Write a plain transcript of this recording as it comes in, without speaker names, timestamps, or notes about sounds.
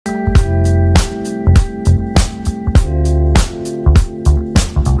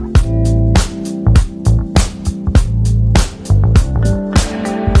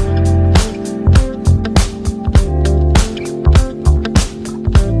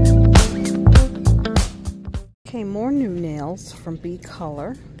more new nails from B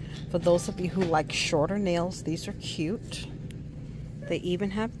Color. For those of you who like shorter nails, these are cute. They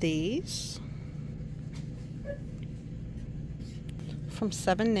even have these. From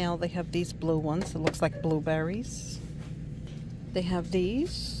 7 Nail, they have these blue ones. It looks like blueberries. They have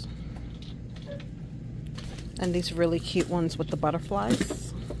these. And these really cute ones with the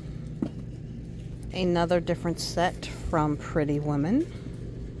butterflies. Another different set from Pretty Women.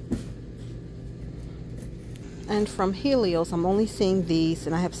 And from Helios, I'm only seeing these,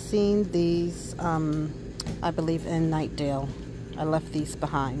 and I have seen these, I believe, in Nightdale. I left these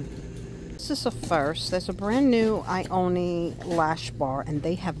behind. This is a first. There's a brand new Ione lash bar, and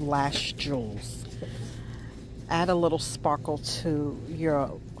they have lash jewels. Add a little sparkle to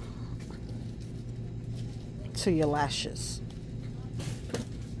your lashes.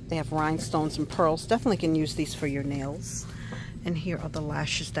 They have rhinestones and pearls. Definitely can use these for your nails. And here are the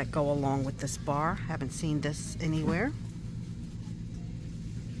lashes that go along with this bar. Haven't seen this anywhere.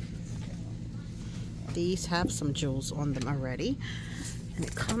 These have some jewels on them already. And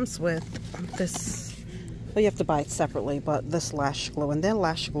it comes with this, well, you have to buy it separately, but this lash glue. And their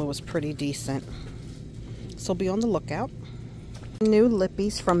lash glue is pretty decent. So be on the lookout. New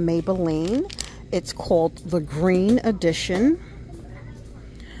lippies from Maybelline. It's called the Green Edition.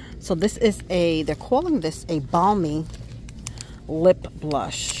 So this is they're calling this a balmy lip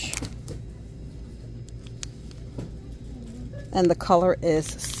blush, and the color is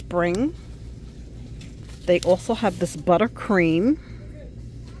Spring. They also have this buttercream,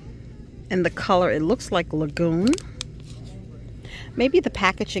 and the color, it looks like Lagoon. Maybe the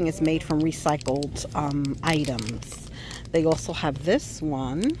packaging is made from recycled items. They also have this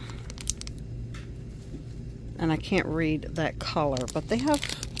one, and I can't read that color, but they have,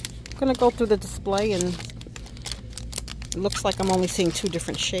 I'm gonna go through the display, and it looks like I'm only seeing 2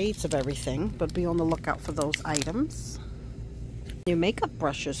 different shades of everything, but be on the lookout for those items. New makeup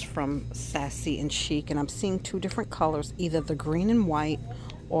brushes from Sassy and Chic, and I'm seeing 2 different colors, either the green and white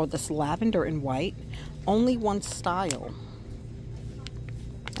or this lavender and white. Only one style.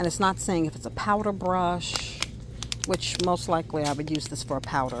 And it's not saying if it's a powder brush, which most likely I would use this for a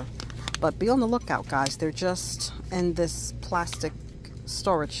powder. But be on the lookout, guys. They're just in this plastic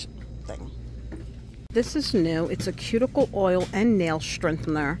storage thing. This is new. It's a cuticle oil and nail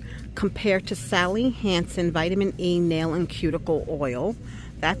strengthener compared to Sally Hansen Vitamin E Nail and Cuticle Oil.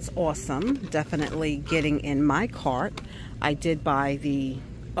 That's awesome. Definitely getting in my cart. I did buy the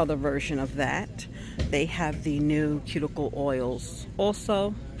other version of that. They have the new cuticle oils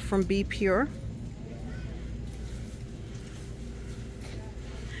also from Be Pure.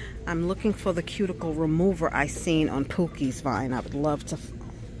 I'm looking for the cuticle remover I seen on Pookie's Vine. I would love to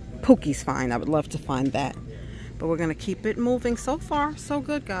find that, but we're gonna keep it moving. So far so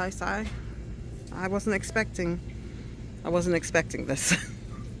good, guys. I wasn't expecting this.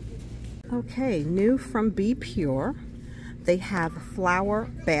 Okay, new from Be Pure, they have flower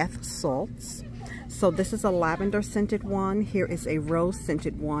bath salts. So this is a lavender scented one, here is a rose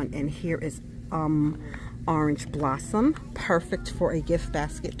scented one, and here is orange blossom. Perfect for a gift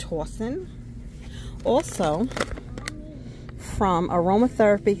basket toss-in. Also from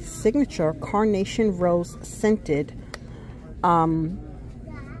Aromatherapy Signature Carnation Rose Scented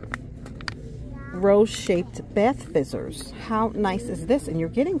rose-shaped bath fizzers. How nice is this? And you're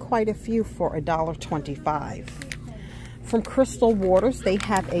getting quite a few for $1.25. From Crystal Waters, they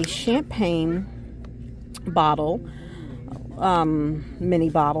have a champagne bottle, mini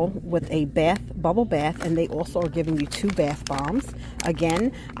bottle with a bubble bath, and they also are giving you 2 bath bombs.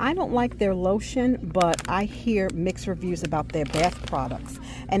 Again, I don't like their lotion, but I hear mixed reviews about their bath products,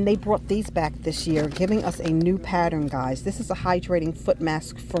 and they brought these back this year, giving us a new pattern, guys. This is a hydrating foot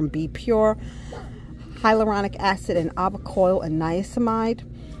mask from Be Pure, hyaluronic acid and abacoil and niacinamide.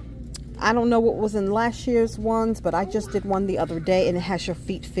 I don't know what was in last year's ones, but I just did one the other day, and it has your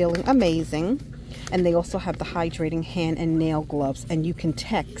feet feeling amazing. And they also have the hydrating hand and nail gloves, and you can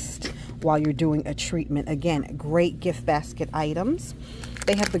text while you're doing a treatment. Again, great gift basket items.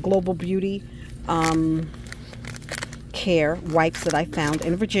 They have the Global Beauty Care wipes that I found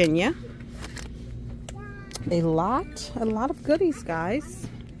in Virginia. A lot of goodies, guys.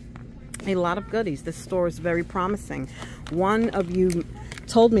 A lot of goodies. This store is very promising. One of you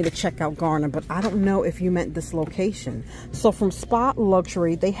told me to check out Garner, but I don't know if you meant this location. So from Spa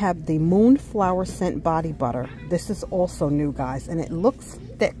Luxury, they have the Moonflower Scent Body Butter. This is also new, guys, and it looks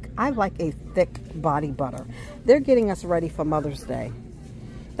thick. I like a thick body butter. They're getting us ready for Mother's Day.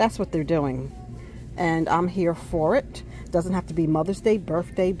 That's what they're doing, and I'm here for it. Doesn't have to be Mother's Day,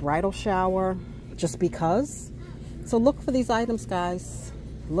 birthday, bridal shower, just because. So look for these items, guys.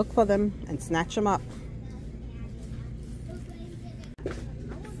 Look for them and snatch them up.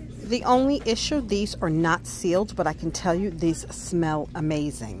 The only issue, these are not sealed, but I can tell you these smell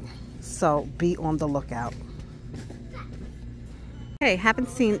amazing. So be on the lookout. Okay, haven't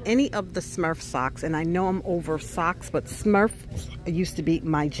seen any of the Smurf socks, and I know I'm over socks, but Smurf used to be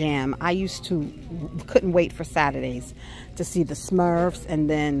my jam. I couldn't wait for Saturdays to see the Smurfs, and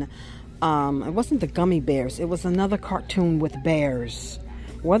then it wasn't the gummy bears. It was another cartoon with bears.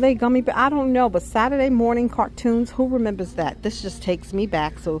 Were they gummy bears? I don't know, but Saturday morning cartoons, who remembers that? This just takes me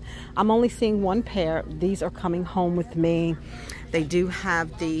back. So I'm only seeing one pair. These are coming home with me. They do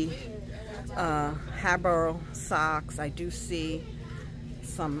have the FAB socks. I do see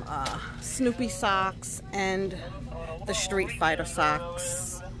some Snoopy socks and the Street Fighter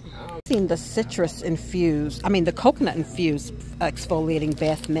socks. I've seen the the coconut infused exfoliating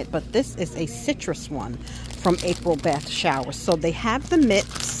bath mitt, but this is a citrus one from April Bath Showers. So they have the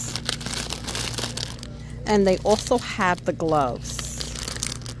mitts and they also have the gloves.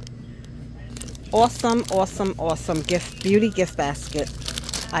 Awesome, awesome, awesome beauty gift basket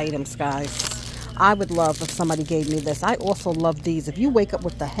items, guys. I would love if somebody gave me this. I also love these. If you wake up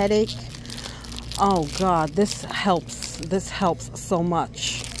with the headache, oh God, this helps. This helps so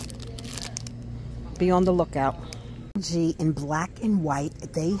much. Be on the lookout. In black and white,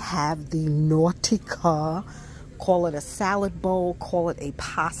 they have the Nautica. Call it a salad bowl, call it a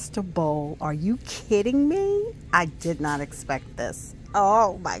pasta bowl. Are you kidding me? I did not expect this.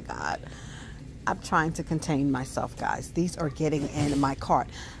 Oh my God. I'm trying to contain myself, guys. These are getting in my cart.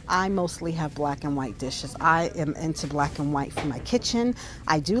 I mostly have black and white dishes. I am into black and white for my kitchen.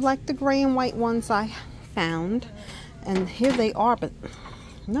 I do like the gray and white ones I found. And here they are, but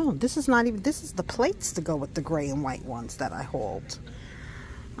no, this is not even, this is the plates to go with the gray and white ones that I hauled.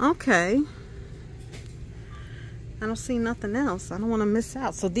 Okay. I don't see nothing else. I don't want to miss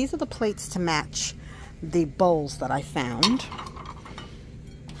out. So these are the plates to match the bowls that I found.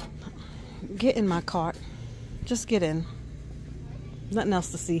 Get in my cart. Just get in. Nothing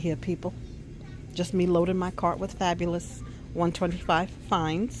else to see here, people. Just me loading my cart with fabulous 125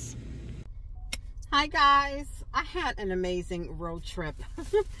 finds. Hi guys. I had an amazing road trip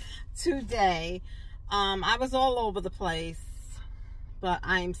today. I was all over the place, but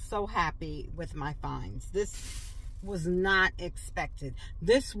I am so happy with my finds. This was not expected.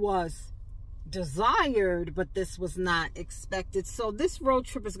 This was desired, but this was not expected. So this road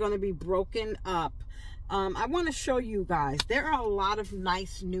trip is going to be broken up. I want to show you guys, there are a lot of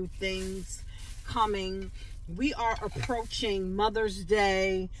nice new things coming. We are approaching Mother's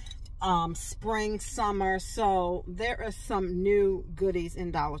Day, spring, summer, so there are some new goodies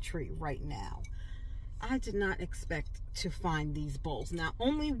in Dollar Tree right now. I did not expect to find these bowls. Now,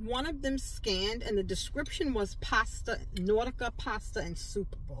 only one of them scanned, and the description was pasta, Nautica pasta and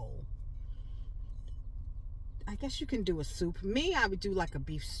soup bowl. I guess you can do a soup. Me, I would do like a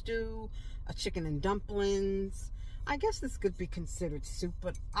beef stew, a chicken and dumplings. I guess this could be considered soup,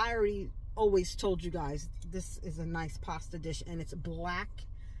 but I already always told you guys this is a nice pasta dish, and it's black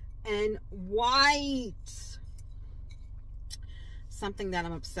and white. Something that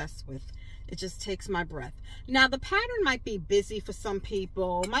I'm obsessed with. It just takes my breath. Now, the pattern might be busy for some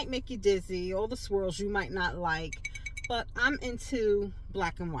people, might make you dizzy, all the swirls you might not like, but I'm into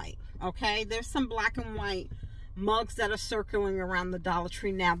black and white, okay? There's some black and white mugs that are circling around the Dollar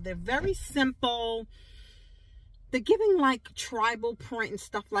Tree now. They're very simple. They're giving like tribal print and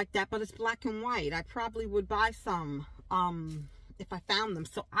stuff like that, but it's black and white. I probably would buy some if I found them.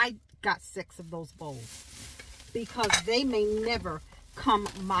 So I got 6 of those bowls because they may never come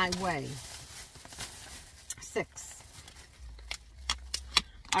my way. 6.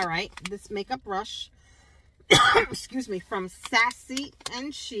 All right, this makeup brush, excuse me, from Sassy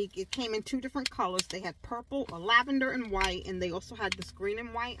and Chic. It came in 2 different colors. They had purple, a lavender, and white, and they also had this green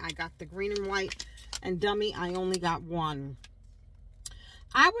and white. I got the green and white, and dummy, I only got 1.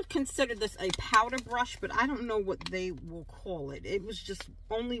 I would consider this a powder brush, but I don't know what they will call it. It was just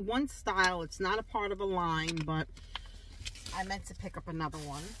only one style. It's not a part of a line, but I meant to pick up another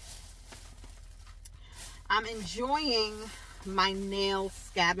one. I'm enjoying my nail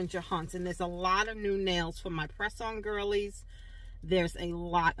scavenger hunts, and there's a lot of new nails for my press-on girlies. There's a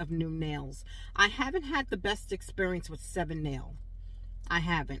lot of new nails. I haven't had the best experience with 7 Nail. I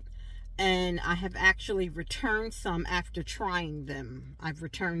haven't. And I have actually returned some after trying them. I've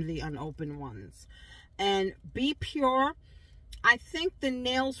returned the unopened ones. And Be Pure, I think the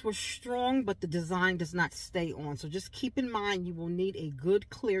nails were strong, but the design does not stay on. So just keep in mind, you will need a good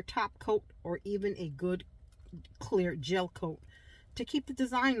clear top coat or even a good clear gel coat to keep the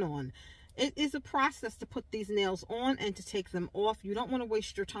design on. It is a process to put these nails on and to take them off. You don't want to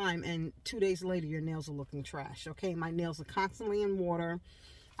waste your time and 2 days later your nails are looking trash. Okay, my nails are constantly in water.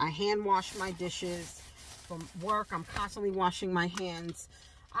 I hand wash my dishes. From work, I'm constantly washing my hands.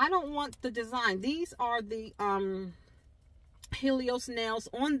 I don't want the design. These are the Helios nails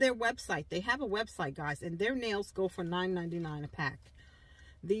on their website. They have a website, guys, and their nails go for $9.99 a pack.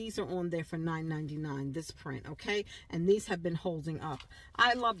 These are on there for $9.99, this print, okay? And these have been holding up.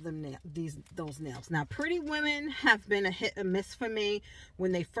 I love them, those nails. Now, Pretty Women have been a hit or miss for me.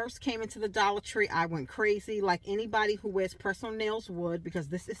 When they first came into the Dollar Tree, I went crazy, like anybody who wears personal nails would, because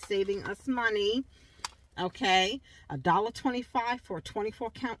this is saving us money, okay? $1.25 for a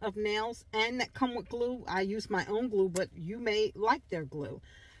 24 count of nails, and that come with glue. I use my own glue, but you may like their glue.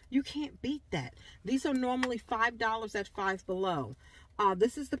 You can't beat that. These are normally $5 at Five Below.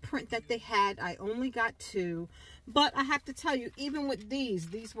 This is the print that they had. I only got 2, but I have to tell you, even with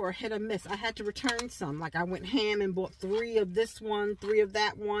these were a hit or miss. I had to return some. Like, I went ham and bought 3 of this one, 3 of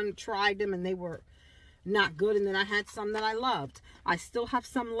that one, tried them, and they were not good. And then I had some that I loved. I still have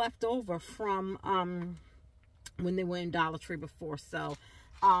some left over from when they were in Dollar Tree before, so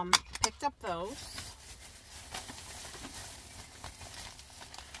picked up those.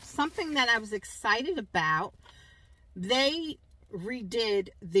 Something that I was excited about, they redid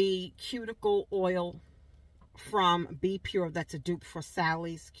the cuticle oil from Be Pure. That's a dupe for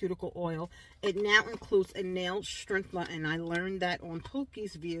Sally's cuticle oil. It now includes a nail strengthener, and I learned that on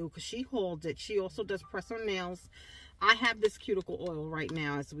Pookie's View because she hauled it. She also does press-on nails. I have this cuticle oil right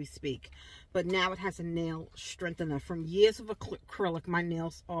now as we speak, but now it has a nail strengthener. From years of acrylic, my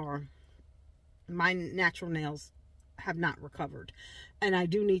natural nails have not recovered, and I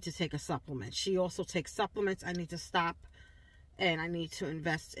do need to take a supplement. She also takes supplements. I need to stop, and I need to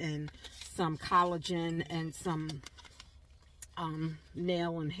invest in some collagen and some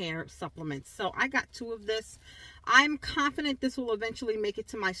nail and hair supplements. So I got 2 of this. I'm confident this will eventually make it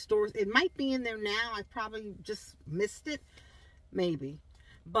to my stores. It might be in there now. I probably just missed it, maybe.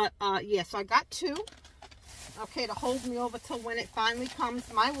 But yeah, so I got 2, okay, to hold me over till when it finally comes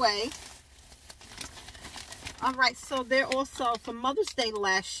my way. All right, so they're also, for Mother's Day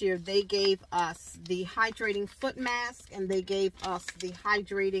last year, they gave us the hydrating foot mask, and they gave us the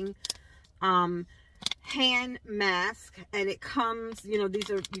hydrating hand mask. And it comes, you know,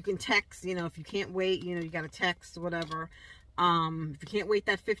 these are, you can text, you know, if you can't wait, you know, you got to text, whatever. If you can't wait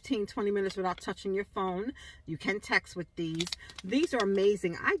that 15-20 minutes without touching your phone, you can text with these. These are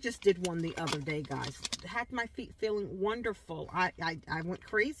amazing. I just did one the other day, guys. Had my feet feeling wonderful. I went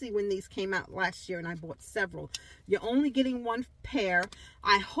crazy when these came out last year, and I bought several. You're only getting 1 pair.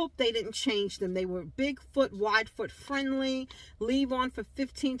 I hope they didn't change them. They were big foot, wide foot friendly. Leave on for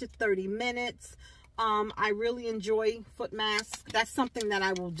 15 to 30 minutes. I really enjoy foot masks. That's something that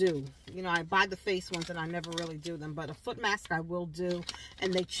I will do. You know, I buy the face ones and I never really do them, but a foot mask I will do.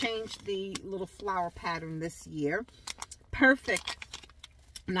 And they changed the little flower pattern this year. Perfect.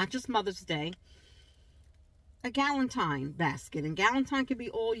 Not just Mother's Day. A Galentine basket. And Galentine can be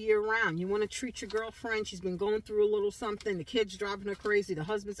all year round. You want to treat your girlfriend. She's been going through a little something. The kid's driving her crazy. The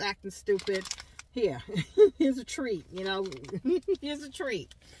husband's acting stupid. Here. Here's a treat. You know, here's a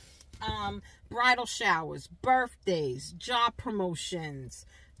treat. Bridal showers, birthdays, job promotions,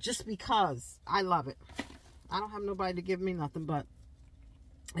 just because I love it. I don't have nobody to give me nothing, but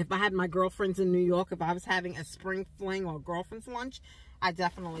if I had my girlfriends in New York, if I was having a spring fling or girlfriend's lunch, I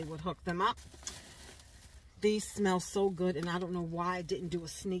definitely would hook them up. These smell so good, and I don't know why I didn't do a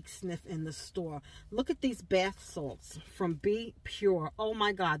sneak sniff in the store. Look at these bath salts from Be Pure. Oh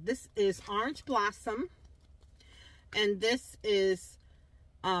my God, this is Orange Blossom, and this is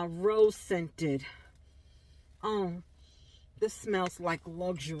rose scented. Oh, this smells like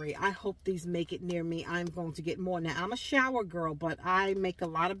luxury. I hope these make it near me. I'm going to get more. Now, I'm a shower girl, but I make a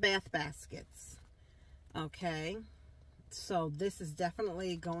lot of bath baskets. Okay, so this is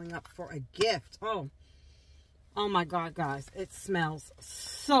definitely going up for a gift. Oh my God, guys, it smells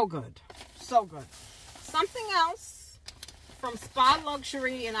so good, so good. Something else from Spa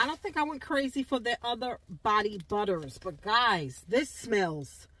Luxury, and I don't think I went crazy for their other body butters, but guys, this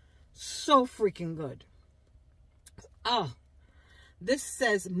smells so freaking good. Oh, this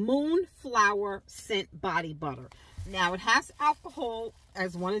says Moonflower Scent Body Butter. Now, it has alcohol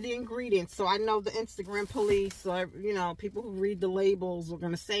as one of the ingredients, so I know the Instagram police, or, you know, people who read the labels are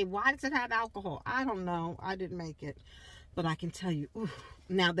going to say, why does it have alcohol? I don't know. I didn't make it, but I can tell you, ooh,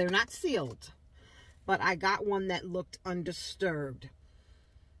 now they're not sealed. But I got one that looked undisturbed.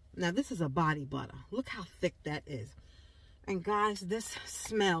 Now, this is a body butter. Look how thick that is. And guys, this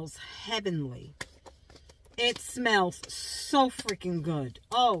smells heavenly. It smells so freaking good.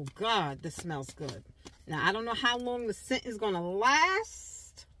 Oh, God, this smells good. Now, I don't know how long the scent is going to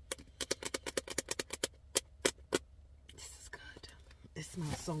last. This is good. It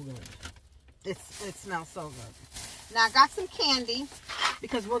smells so good. It smells so good. Now I got some candy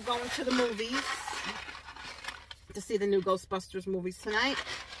because we're going to the movies to see the new Ghostbusters movies tonight.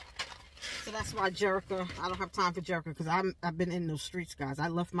 So that's why Jerica, I don't have time for Jerica because I've been in those streets, guys. I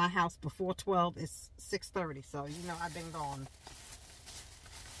left my house before 12. It's 6:30, so you know I've been gone.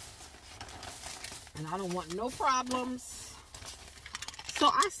 And I don't want no problems. So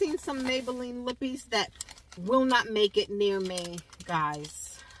I seen some Maybelline lippies that will not make it near me, guys.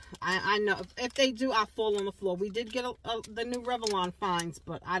 I know if they do, I'll fall on the floor. We did get the new Revlon finds,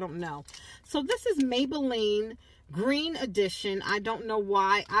 but I don't know. So this is Maybelline Green Edition. I don't know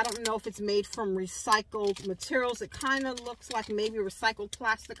why. I don't know if it's made from recycled materials. It kind of looks like maybe recycled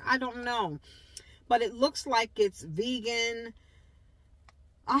plastic. I don't know. But it looks like it's vegan.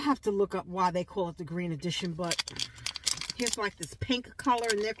 I have to look up why they call it the Green Edition, but here's like this pink color,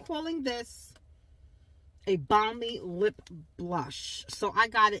 and they're calling this a balmy lip blush. So I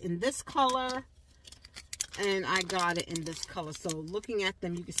got it in this color, and I got it in this color. So looking at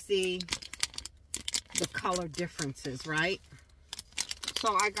them, you can see the color differences, right?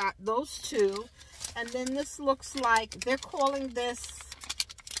 So I got those two, and then this looks like they're calling this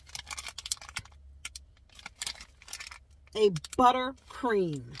a butter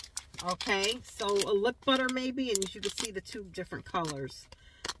cream. Okay, so a lip butter maybe, and as you can see the two different colors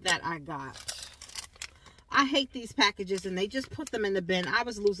that I got. I hate these packages, and they just put them in the bin. I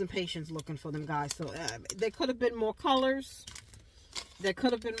was losing patience looking for them, guys. So there could have been more colors. There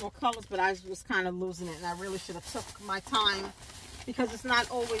could have been more colors, but I was kind of losing it, and I really should have took my time because it's not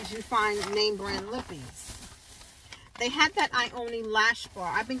always you find name brand lippies. They had that Ioni lash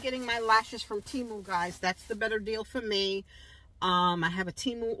bar. I've been getting my lashes from Temu, guys. That's the better deal for me. I have a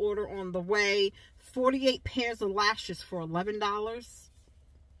Temu order on the way. 48 pairs of lashes for $11.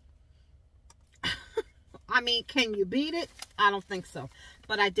 I mean, can you beat it? I don't think so.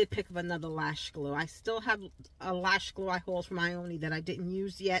 But I did pick up another lash glue. I still have a lash glue I hauled from Ioni that I didn't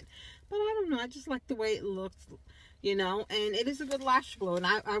use yet. But I don't know. I just like the way it looks, you know. And it is a good lash glue. And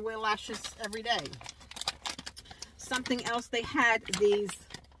I wear lashes every day. Something else, they had these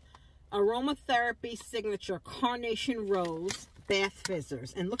Aromatherapy Signature Carnation Rose Bath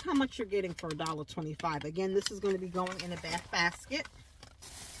Fizzers. And look how much you're getting for $1.25. Again, this is going to be going in a bath basket.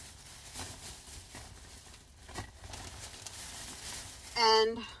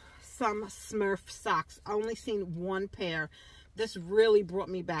 And some Smurf socks. I only seen one pair. This really brought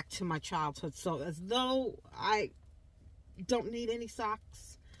me back to my childhood. So as though I don't need any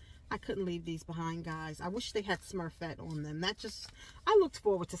socks, I couldn't leave these behind, guys. I wish they had Smurfette on them. I looked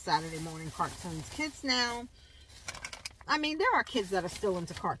forward to Saturday morning cartoons. Kids now, I mean, there are kids that are still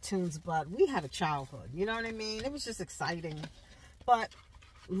into cartoons, but we had a childhood. You know what I mean? It was just exciting. But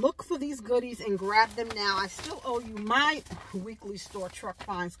look for these goodies and grab them now. I still owe you my weekly store truck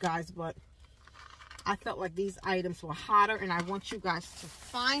finds, guys, but I felt like these items were hotter, and I want you guys to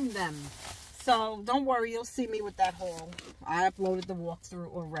find them. So don't worry, you'll see me with that haul. I uploaded the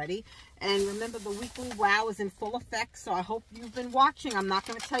walkthrough already. And remember, the weekly wow is in full effect, so I hope you've been watching. I'm not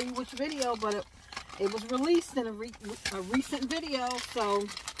going to tell you which video, but it was released in a recent video, so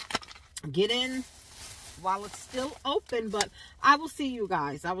get in while it's still open. But I will see you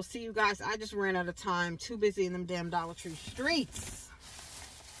guys. I will see you guys. I just ran out of time. Too busy in them damn Dollar Tree streets.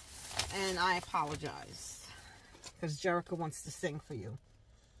 And I apologize, because Jerica wants to sing for you.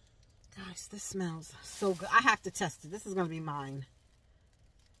 Guys, this smells so good. I have to test it. This is going to be mine.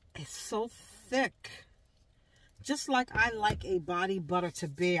 It's so thick. Just like I like a body butter to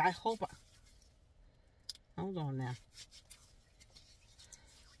be. I hope hold on now.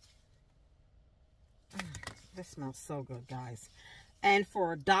 This smells so good, guys. And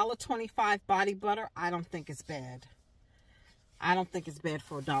for $1.25 body butter, I don't think it's bad. I don't think it's bad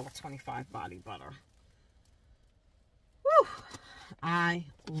for $1.25 body butter. Woo! I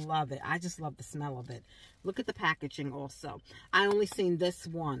love it. I just love the smell of it. Look at the packaging also. I only seen this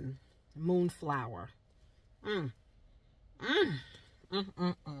one. Moonflower.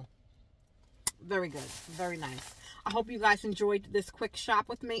 Very good. Very nice. I hope you guys enjoyed this quick shop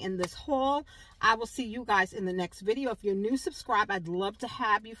with me in this haul. I will see you guys in the next video. If you're new, subscribe. I'd love to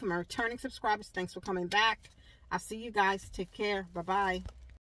have you. For my returning subscribers, thanks for coming back. I'll see you guys. Take care. Bye-bye.